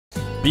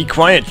Be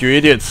quiet, you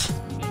idiots!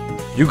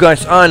 You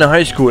guys are in a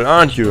high school,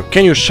 aren't you?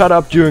 Can you shut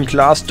up during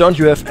class? Don't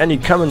you have any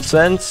common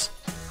sense?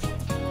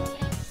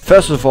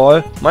 First of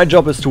all, my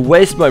job is to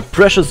waste my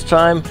precious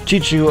time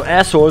teaching you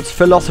assholes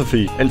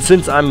philosophy. And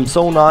since I'm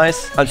so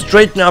nice, I'll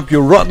straighten up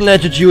your rotten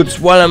attitudes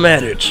while I'm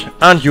at it.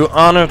 Aren't you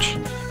honored?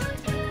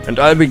 And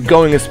I'll be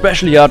going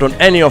especially hard on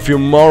any of you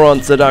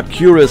morons that are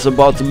curious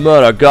about the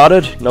murder, got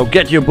it? Now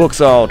get your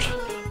books out.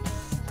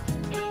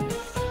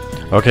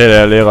 Okay,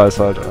 der Lehrer ist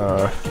halt,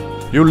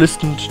 you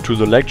listened to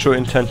the lecture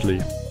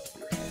intently.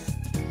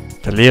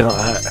 Der Lehrer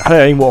hat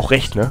ja irgendwo auch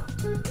recht, ne?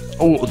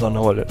 Oh, unser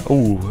Knowledge.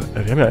 Oh,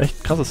 wir haben ja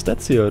echt krasse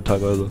Stats hier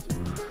teilweise.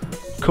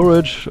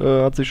 Courage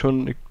hat sich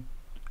schon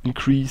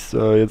increased.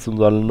 Jetzt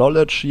unser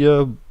Knowledge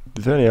hier.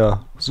 Wir sind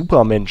ja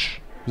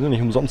Supermensch. Wir sind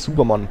nicht umsonst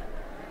Supermann.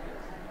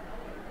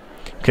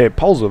 Okay,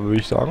 Pause würde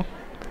ich sagen.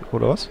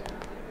 Oder was?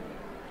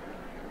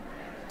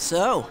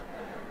 So,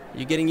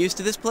 you getting used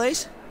to this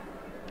place?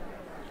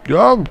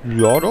 Ja,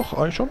 ja doch,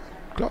 eigentlich schon.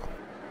 Klar.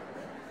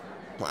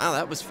 Wow,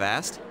 that was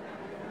fast.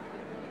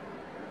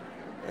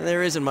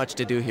 There isn't much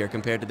to do here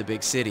compared to the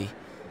big city.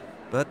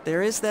 But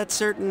there is that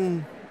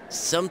certain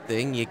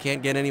something you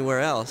can't get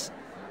anywhere else.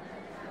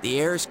 The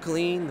air's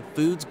clean, the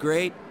food's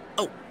great.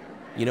 Oh,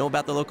 you know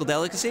about the local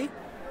delicacy?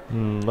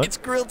 It's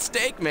grilled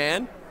steak,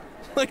 man.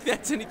 Like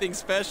that's anything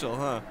special,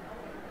 huh?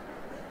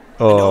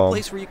 I know a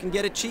place where you can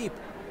get it cheap.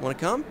 Wanna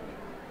come?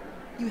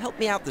 You helped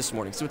me out this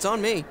morning, so it's on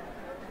me.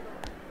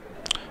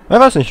 Ich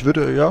weiß nicht,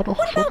 würde, ja doch.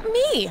 What about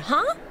me,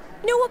 huh?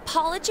 No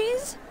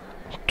apologies?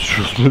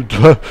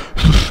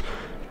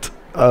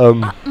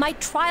 My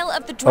trial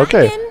of the dragon?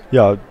 Okay,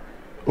 ja.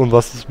 Und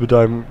was ist mit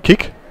deinem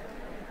Kick?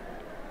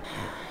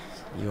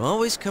 You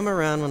always come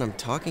around when I'm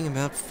talking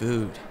about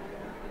food.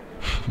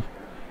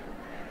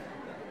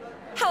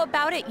 How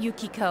about it,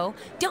 Yukiko?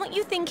 Don't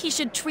you think he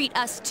should treat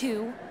us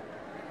too?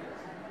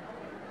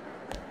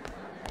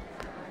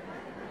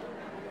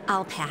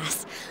 I'll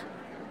pass.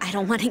 I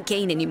don't want to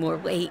gain any more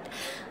weight.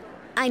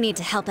 I need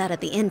to help out at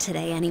the inn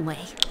today anyway.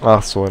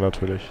 Ach so,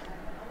 natürlich.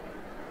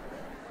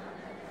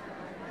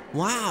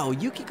 Wow,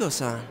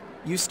 Yukiko-san.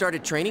 You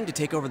started training to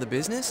take over the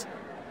business?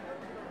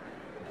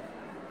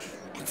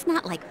 It's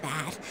not like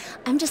that.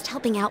 I'm just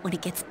helping out when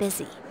it gets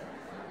busy.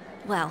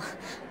 Well,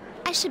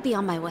 I should be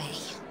on my way.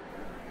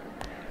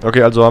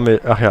 Okay, also haben wir...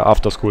 Ach ja,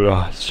 After School.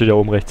 Ah, das steht ja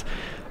oben rechts.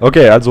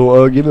 Okay,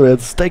 also gehen wir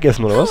jetzt Steak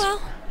essen, oder was? Oh, well,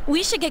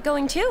 we should get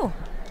going too.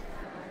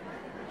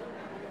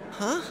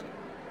 Huh?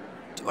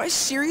 Do I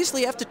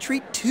seriously have to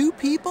treat 2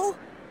 people?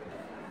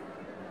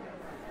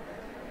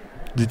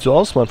 Sieht so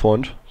aus, mein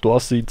Freund. Du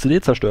hast die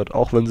CD zerstört.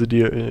 Auch wenn sie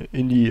dir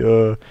in die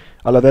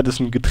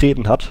Allerwertesten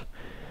getreten hat.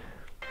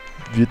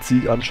 Wird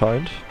sie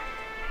anscheinend.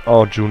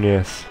 Oh,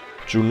 Junes.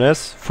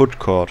 Junes Food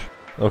Court.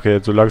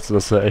 Okay, so langsam,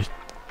 das ist ja echt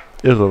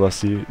irre, was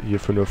sie hier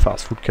für eine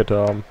Fast-Food-Kette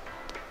haben.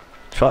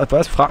 Ich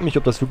frag mich,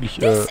 ob das wirklich...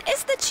 This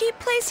is the cheap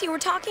place you were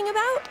talking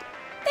about?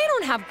 They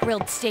don't have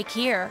grilled steak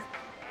here.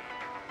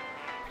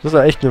 Das ist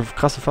ja echt eine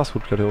krasse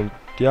Fast-Food-Kette. Und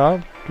ja,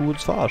 du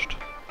wurdest verarscht.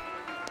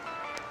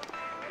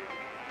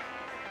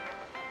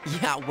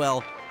 Yeah,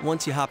 well,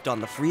 once you hopped on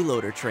the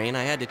freeloader train,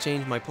 I had to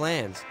change my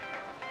plans.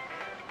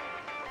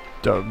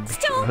 Ja,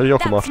 Still, hätte ich auch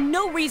that's gemacht.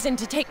 no reason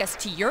to take us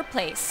to your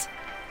place.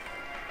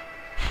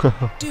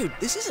 Dude,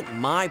 this isn't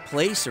my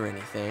place or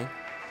anything.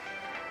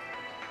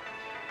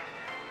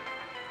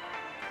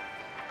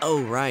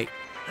 Oh, right.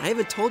 I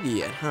haven't told you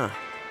yet, huh?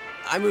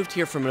 I moved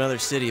here from another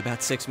city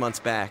about 6 months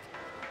back.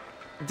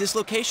 This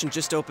location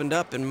just opened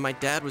up and my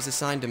dad was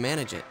assigned to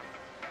manage it.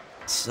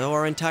 So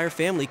our entire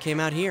family came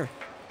out here.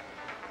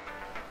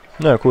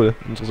 Na, cool.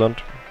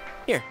 Interessant.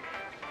 Here,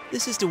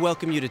 this is to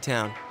welcome you to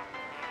town.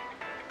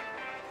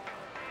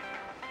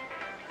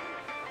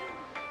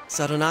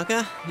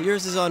 Sadonaka,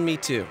 yours is on me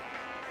too.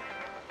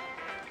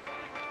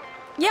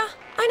 Yeah,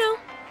 I know.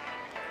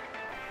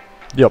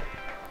 Ja.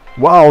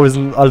 Wow, wir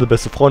sind alle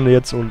beste Freunde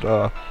jetzt und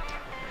Gott,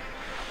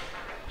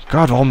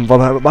 warum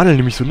waren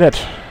die mich so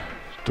nett?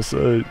 Das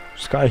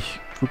ist gar nicht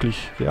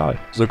wirklich real.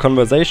 The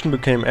conversation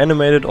became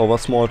animated over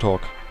small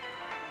talk.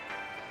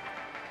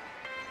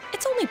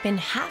 It's only been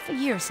half a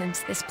year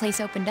since this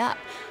place opened up,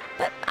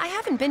 but I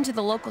haven't been to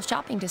the local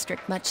shopping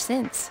district much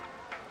since.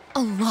 A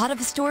lot of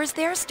the stores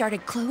there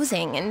started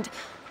closing and...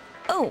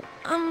 Oh,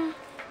 You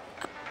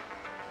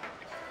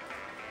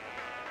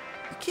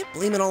can't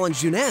blame it all on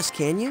Junes,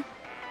 can you?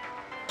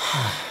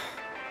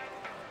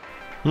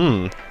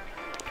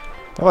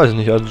 Da weiß ich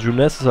nicht, also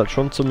Junes ist halt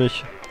schon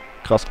ziemlich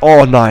krass.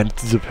 Oh nein,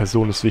 diese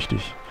Person ist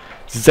wichtig.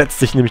 Sie setzt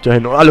sich nämlich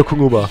dahin und alle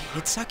gucken rüber.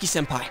 It's Saki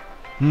Senpai.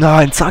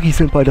 Nein, Saki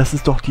Senpai, das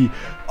ist doch die...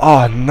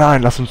 Oh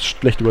nein, lass uns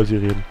schlecht über sie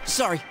reden.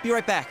 Sorry, be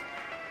right back.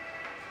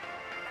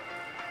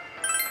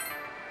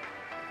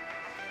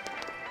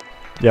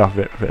 Ja,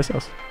 wer ist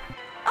das?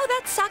 oh,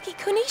 that's Saki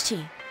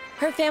Konishi.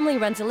 Her family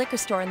runs a liquor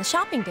store in the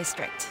shopping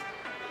district.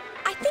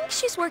 I think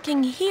she's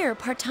working here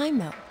part-time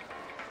though.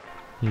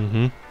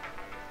 Mhm.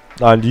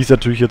 Nein, die ist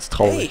natürlich jetzt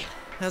traurig. Hey,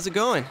 how's it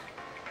going?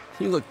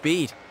 You look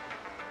beat.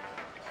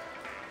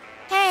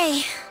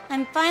 Hey,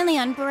 I'm finally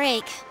on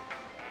break.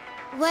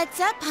 What's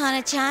up,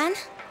 Hana-chan?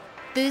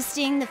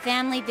 Boosting the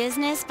family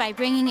business by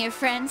bringing your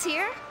friends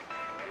here?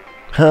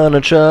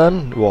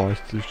 Hane-chan. Boah,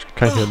 ich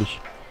kann ich ja nicht.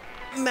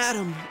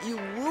 Madam, you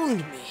wound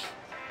me.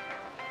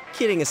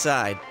 Kidding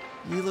aside,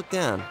 you look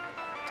down.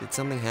 Did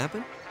something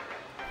happen?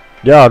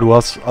 Ja, du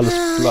hast alles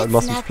It's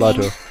machst uns pleite.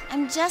 nothing.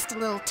 I'm just a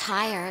little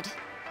tired.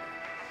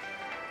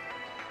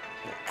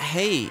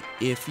 Hey,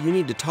 if you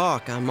need to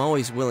talk, I'm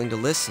always willing to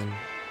listen.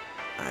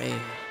 I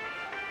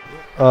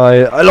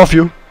love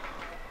you.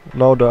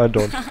 No, I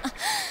don't.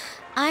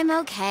 I'm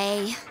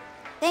okay.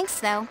 Thanks,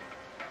 though.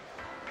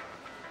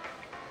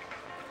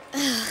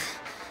 Ugh.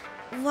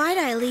 Why'd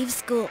I leave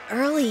school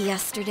early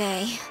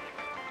yesterday?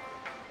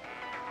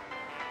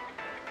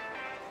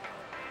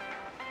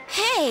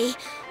 Hey,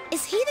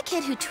 is he the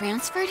kid who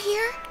transferred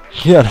here?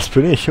 Ja, das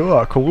bin ich.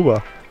 Ja, komm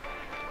rüber.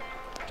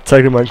 Ich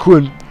zeig dir mal einen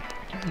coolen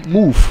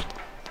Move,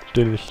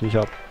 den ich nicht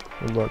hab.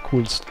 Einen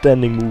coolen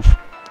Standing Move.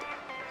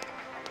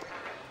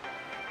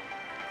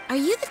 Are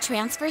you the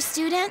transfer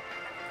student?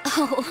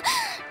 Oh,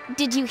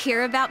 did you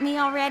hear about me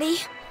already?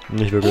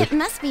 Nicht wirklich. It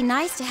must be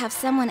nice to have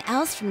someone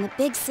else from the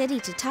big city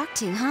to talk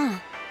to, huh?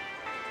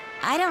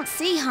 I don't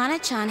see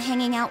Hana-chan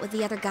hanging out with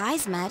the other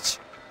guys much.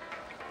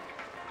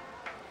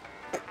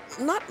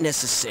 Not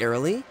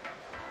necessarily.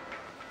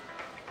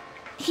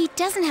 He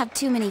doesn't have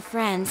too many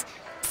friends,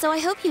 so I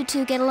hope you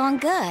two get along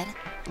good.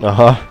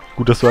 Aha,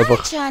 gut, dass du einfach...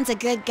 Hana-chan's a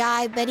good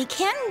guy, but he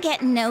can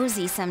get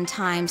nosy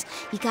sometimes.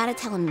 You gotta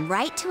tell him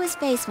right to his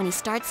face when he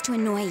starts to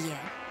annoy you.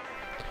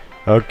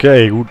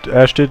 Okay, gut.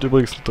 Er steht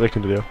übrigens direkt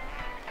hinter dir.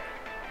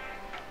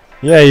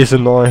 Yeah, he's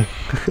annoying.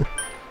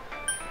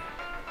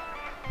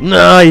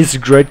 Na, he's a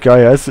great guy.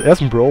 Er ist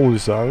ein Bro, muss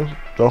ich sagen.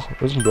 Doch,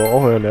 er ist ein Bro,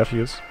 auch wenn er nervig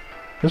ist.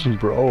 Er ist ein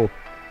Bro.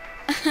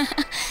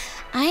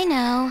 I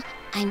know.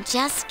 I'm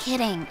just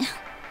kidding.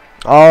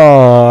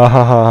 Ah,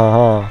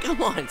 hahaha.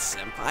 Come on,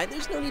 Senpai.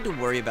 There's no need to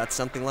worry about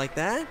something like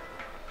that.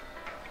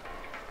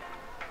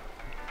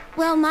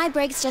 Well, my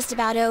break's just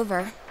about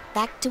over.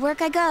 Back to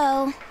work I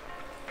go.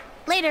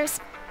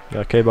 Laters. Ja,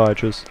 okay, bye,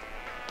 tschüss.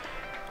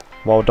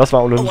 Wow, das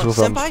war Oh,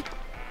 uninteressant. Senpai?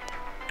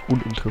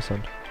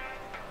 Uninteressant.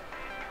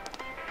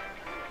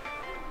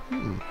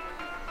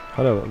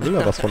 Will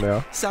er was von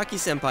er? Saki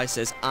Senpai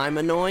says I'm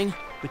annoying,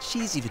 but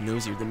she's even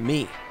nosier than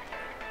me.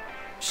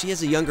 She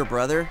has a younger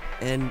brother,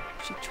 and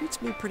she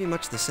treats me pretty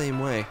much the same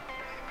way.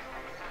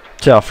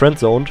 Tja,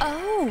 friendzoned.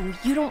 Oh,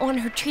 you don't want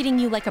her treating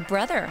you like a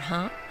brother,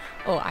 huh?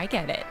 Oh, I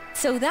get it.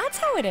 So that's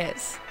how it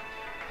is.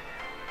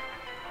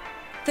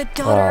 The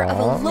daughter of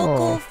a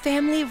local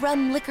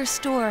family-run liquor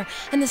store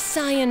and the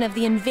scion of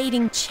the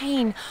invading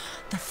chain.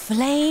 The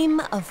flame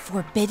of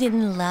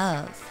forbidden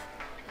love.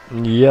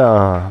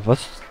 Ja,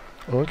 was?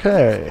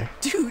 Okay.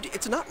 Dude,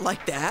 it's not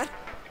like that.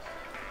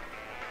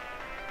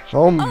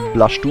 Warum Oh,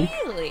 blushst du?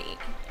 really?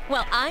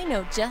 Well, I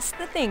know just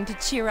the thing to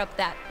cheer up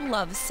that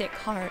love-sick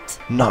heart.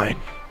 Nein.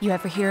 You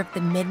ever hear of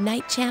the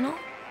Midnight Channel?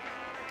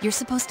 You're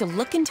supposed to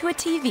look into a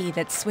TV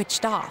that's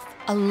switched off,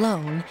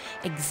 alone,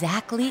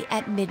 exactly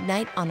at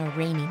midnight on a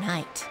rainy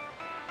night.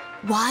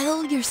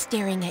 While you're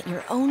staring at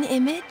your own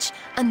image,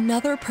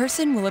 another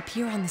person will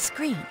appear on the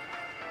screen.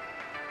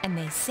 And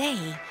they say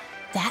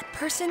that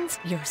person's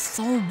your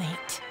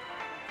soulmate.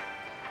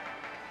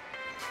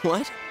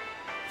 What?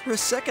 For a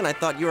second I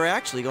thought you were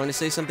actually going to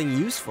say something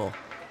useful.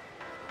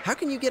 How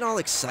can you get all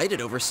excited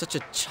over such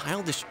a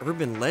childish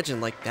urban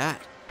legend like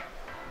that?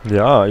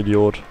 Ja,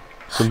 Idiot.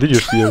 So ein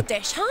Videospiel.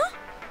 Childish, huh?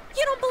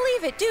 You don't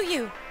believe it, do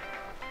you?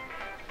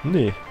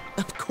 Nee.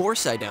 Of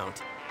course I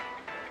don't.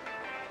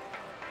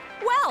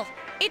 Well,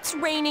 it's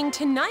raining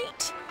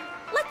tonight.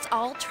 Let's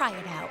all try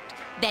it out.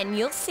 Then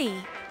you'll see.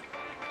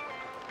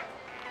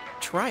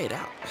 Try it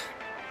out.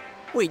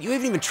 Wait, you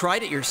haven't even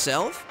tried it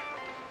yourself?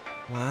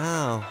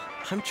 Wow.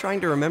 I'm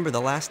trying to remember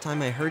the last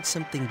time I heard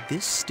something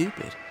this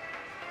stupid.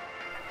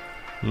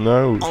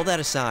 No. All that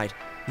aside,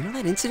 you know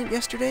that incident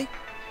yesterday?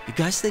 You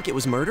guys think it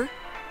was murder?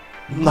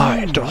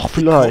 Nein, doch,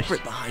 The vielleicht.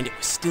 culprit behind it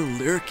was still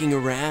lurking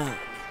around.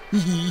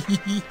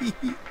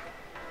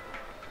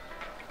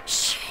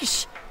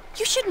 Shh!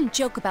 You shouldn't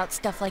joke about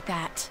stuff like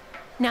that.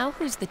 Now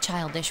who's the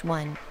childish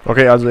one?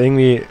 Okay, also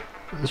irgendwie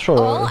ist schon...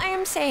 All I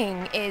am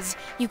saying is,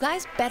 you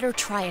guys better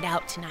try it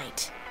out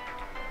tonight.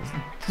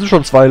 Es sind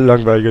schon zwei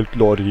langweilige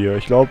Leute hier.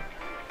 Ich glaube...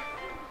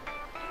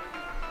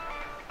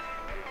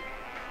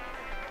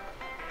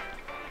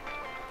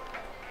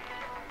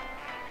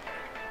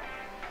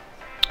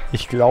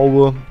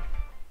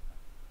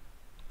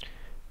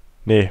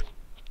 Nee,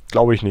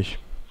 glaube ich nicht.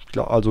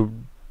 Also,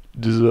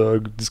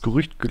 dieses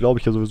Gerücht glaube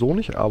ich ja sowieso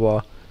nicht,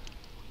 aber...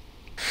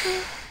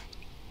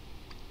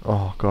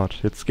 Oh Gott,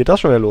 jetzt geht das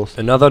schon wieder los.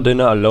 Another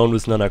dinner alone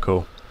with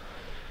Nanako.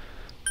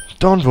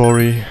 Don't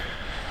worry.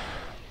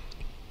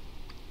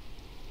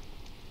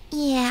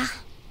 Yeah.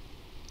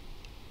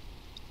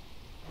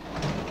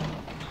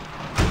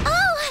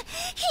 Oh,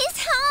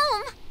 he's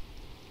home!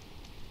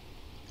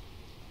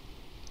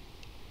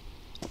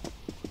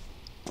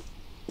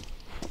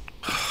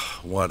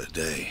 What a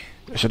day.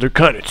 Ich hatte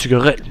keine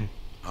Zigaretten.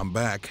 I'm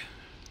back.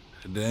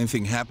 Did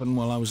anything happen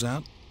while I was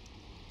out?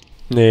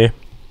 Nee,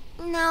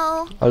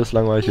 No, alles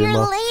langweilig wie you're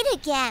immer. late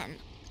again.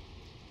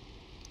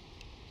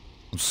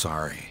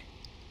 sorry.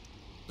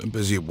 Been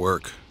busy at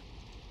work.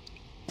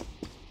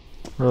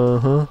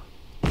 Aha.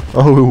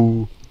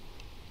 Oh.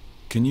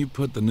 Can you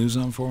put the news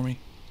on for me?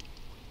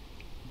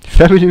 Die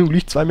Fernbedienung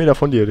liegt 2 Meter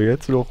von dir. Die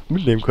hättest du doch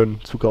mitnehmen können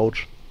zu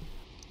Couch.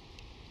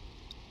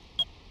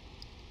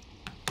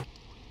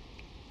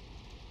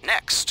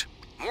 Next,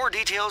 more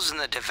details in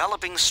the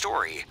developing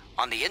story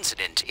on the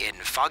incident in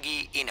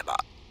foggy Inaba.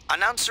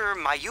 Announcer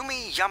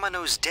Mayumi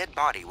Yamano's dead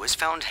body was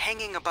found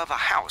hanging above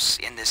a house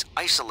in this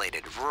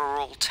isolated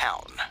rural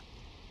town.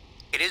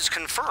 It is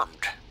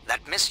confirmed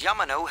that Miss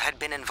Yamano had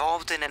been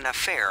involved in an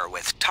affair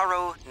with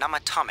Taro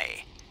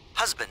Namatame,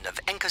 husband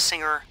of enka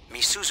singer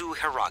Misuzu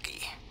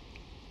Hiragi.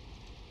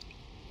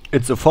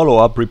 It's a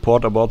follow-up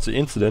report about the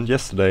incident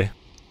yesterday.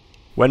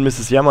 When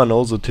Mrs.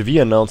 Yamano, the TV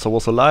announcer,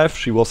 was alive,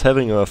 she was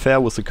having an affair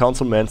with the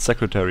councilman's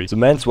secretary. The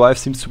man's wife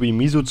seems to be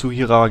Misuzu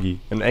Hiragi,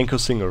 an anchor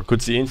singer.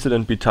 Could the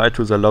incident be tied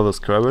to their lovers'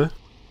 quarrel?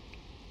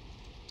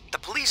 The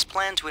police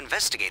plan to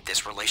investigate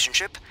this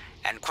relationship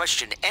and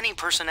question any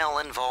personnel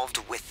involved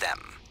with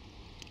them.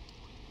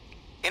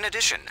 In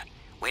addition,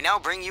 we now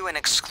bring you an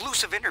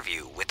exclusive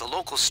interview with the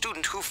local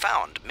student who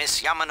found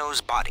Miss Yamano's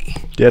body.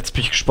 Jetzt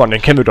bin ich gespannt,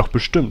 den kennen wir doch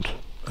bestimmt.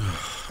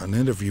 An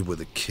interview with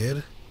a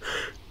kid?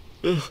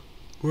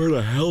 Where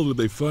the hell did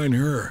they find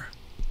her?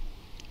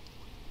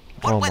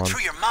 What went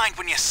through your mind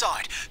when you saw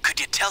it? Could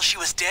you tell she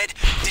was dead?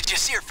 Did you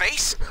see her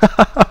face?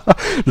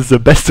 Das ist der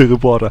beste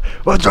Reporter.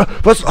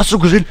 Was hast du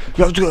gesehen?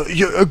 Ja,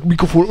 hier,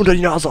 Mikrofon unter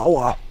die Nase,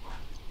 aua.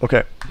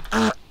 Okay.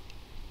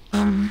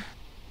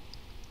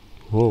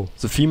 Whoa.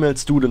 The female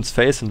student's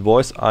face and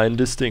voice are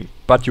indistinct,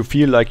 but you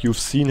feel like you've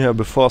seen her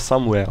before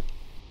somewhere.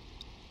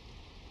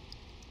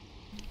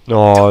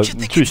 Oh,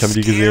 natürlich haben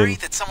die gesehen.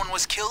 That someone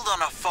was killed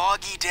on a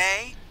foggy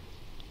day?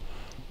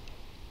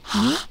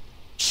 Huh?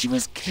 She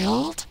was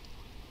killed?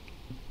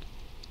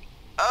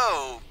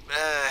 Oh,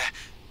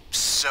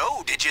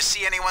 so did you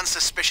see anyone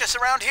suspicious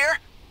around here?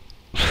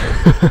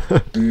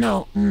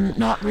 No,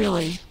 not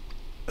really.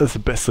 Das ist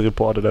der beste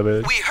Reporter der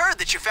Welt. We heard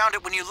that you found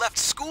it when you left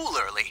school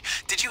early.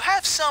 Did you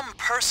have some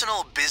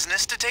personal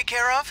business to take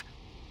care of?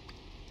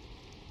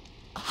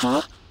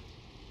 Huh?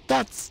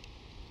 That's...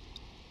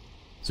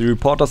 The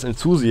reporter's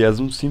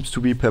enthusiasm seems to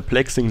be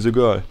perplexing the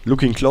girl.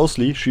 Looking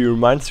closely, she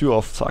reminds you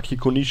of Saki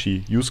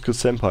Konishi, Yosuke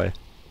Senpai.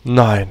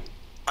 Nein.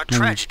 A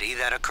tragedy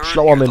that occurred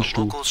Schlauer near Mensch, the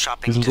du. local Wir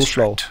shopping sind so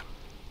schlau. district.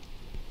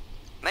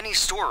 Many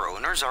store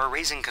owners are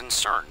raising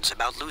concerns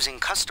about losing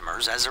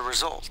customers as a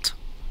result.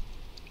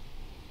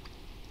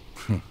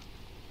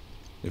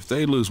 If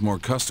they lose more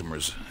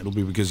customers, it'll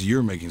be because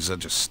you're making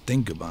such a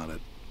stink about it.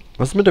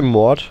 Was ist mit dem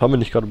Mord? Haben wir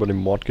nicht gerade über den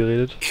Mord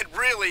geredet? It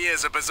really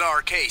is a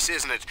bizarre case,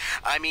 isn't it?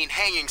 I mean,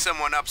 hanging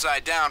someone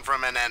upside down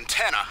from an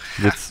antenna.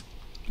 Jetzt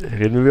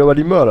reden wir über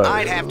die Mörder.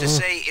 I'd have to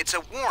say it's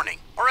a warning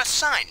or a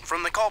sign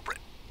from the culprit.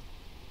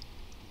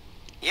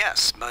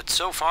 Yes, but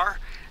so far,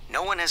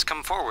 no one has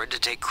come forward to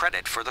take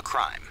credit for the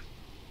crime.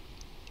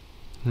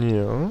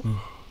 Ja.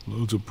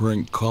 Loads of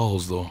prank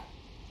calls, though.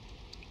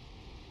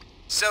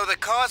 So the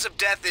cause of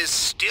death is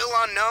still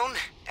unknown,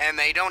 and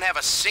they don't have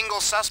a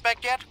single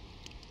suspect yet?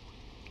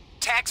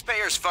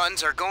 Taxpayers'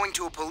 funds are going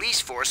to a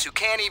police force who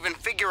can't even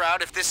figure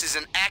out if this is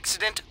an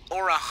accident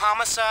or a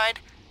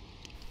homicide?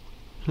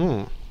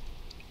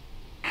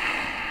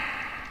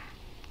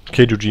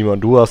 Okay, Jujima,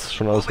 du hast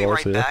schon alles We'll be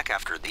raus right hier. back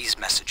after these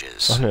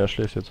messages. Ach ne, er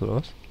schläft jetzt, oder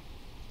was?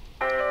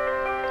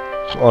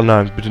 Oh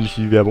nein, bitte nicht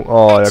die Werbung.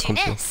 Oh, ja, kommt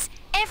schon.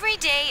 Every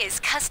day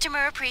is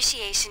Customer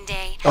Appreciation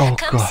Day. Oh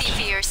Come Gott. see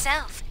for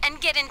yourself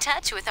and get in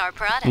touch with our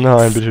products.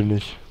 Nein, bitte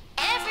nicht.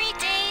 Every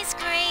day's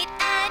great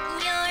at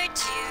your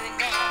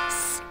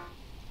Tunes.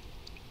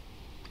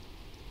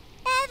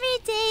 Every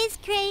day's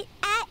great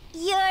at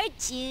your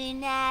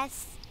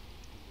Junes.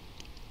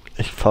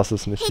 Ich fasse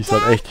es nicht. Die ist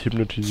halt echt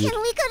hypnotisiert.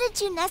 Can we go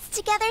to Junes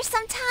together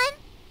sometime?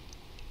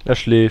 Er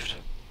schläft.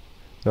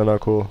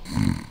 Nanako.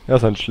 Er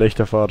ist ein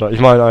schlechter Vater. Ich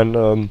meine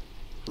ein,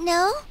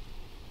 No?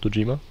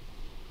 Dojima?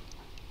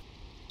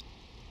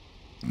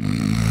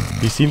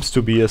 He seems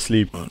to be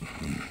asleep.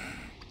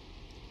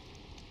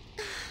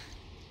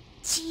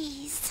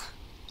 Jeez.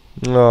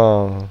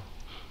 Ah,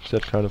 sie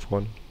hat keine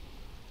Freunde.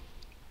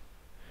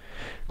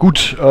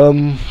 Gut,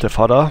 der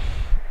Vater.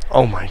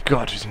 Oh mein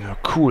Gott, die sind ja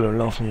cool und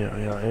laufen hier.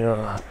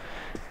 Ja.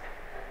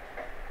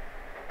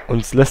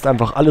 Uns lässt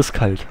einfach alles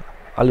kalt.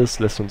 Alles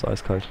lässt uns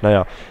eiskalt.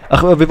 Naja.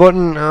 Ach, wir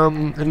wollten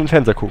in den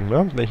Fernseher gucken,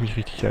 ne? Wenn ich mich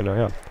richtig erinnere,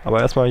 ja. Aber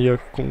erstmal hier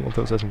gucken, ob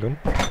wir was essen können.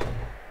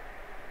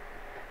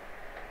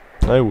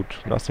 Na gut,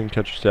 Nothing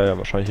Catch. Ja,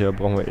 wahrscheinlich hier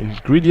brauchen wir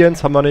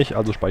Ingredients, haben wir nicht,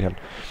 also speichern.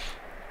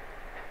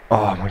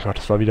 Oh mein Gott,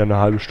 das war wieder eine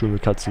halbe Stunde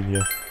Cutscene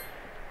hier.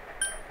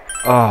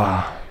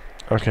 Ah,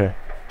 okay.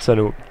 Ist ja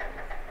eine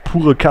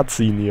pure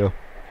Cutscene hier.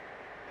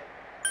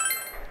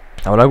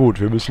 Aber na gut,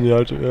 wir müssen hier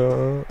halt,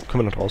 können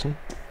wir nach draußen?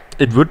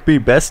 It would be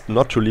best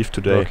not to leave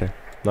today. Okay.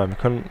 Nein, wir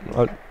können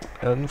halt,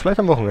 vielleicht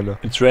am Wochenende.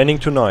 It's raining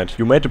tonight.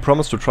 You made a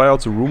promise to try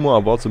out the rumor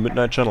about the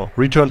Midnight Channel.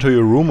 Return to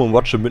your room and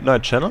watch the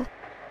Midnight Channel?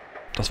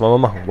 Das wollen wir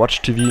machen.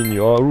 Watch TV in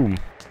your room.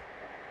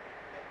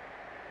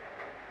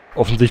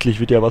 Offensichtlich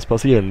wird ja was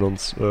passieren,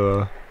 sonst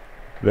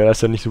wäre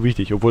das ja nicht so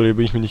wichtig. Obwohl, hier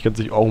bin ich mir nicht ganz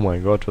sicher. Oh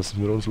mein Gott, was ist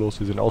mit uns los?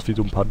 Wir sehen aus wie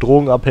so ein paar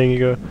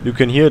Drogenabhängige. You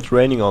can hear it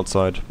raining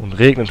outside. Und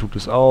regnen tut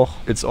es auch.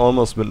 It's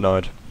almost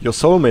midnight. Your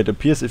soulmate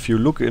appears if you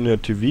look in a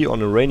TV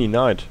on a rainy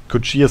night.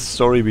 Could Shia's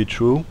story be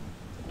true?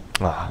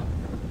 Ah.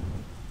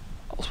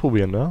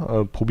 Ausprobieren,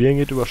 ne? Probieren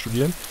geht über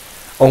Studieren.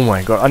 Oh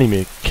mein Gott,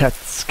 Anime.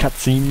 Cats,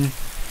 Cutscene.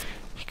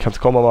 Ich kann es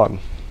kaum erwarten.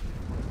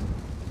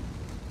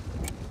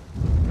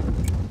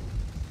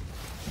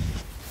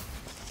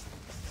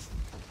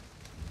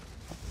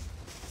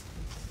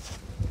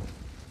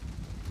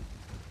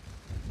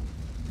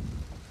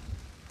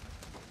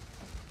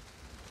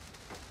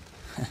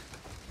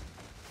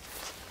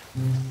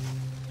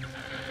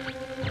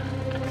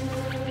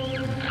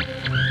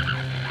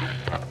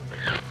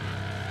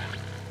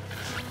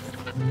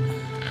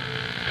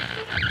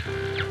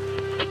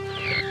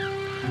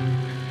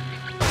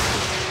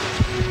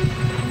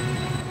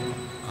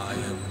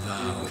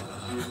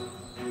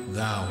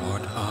 Thou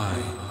art I.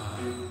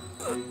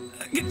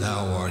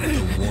 Thou art the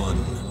one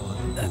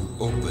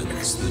who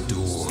opens the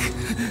door.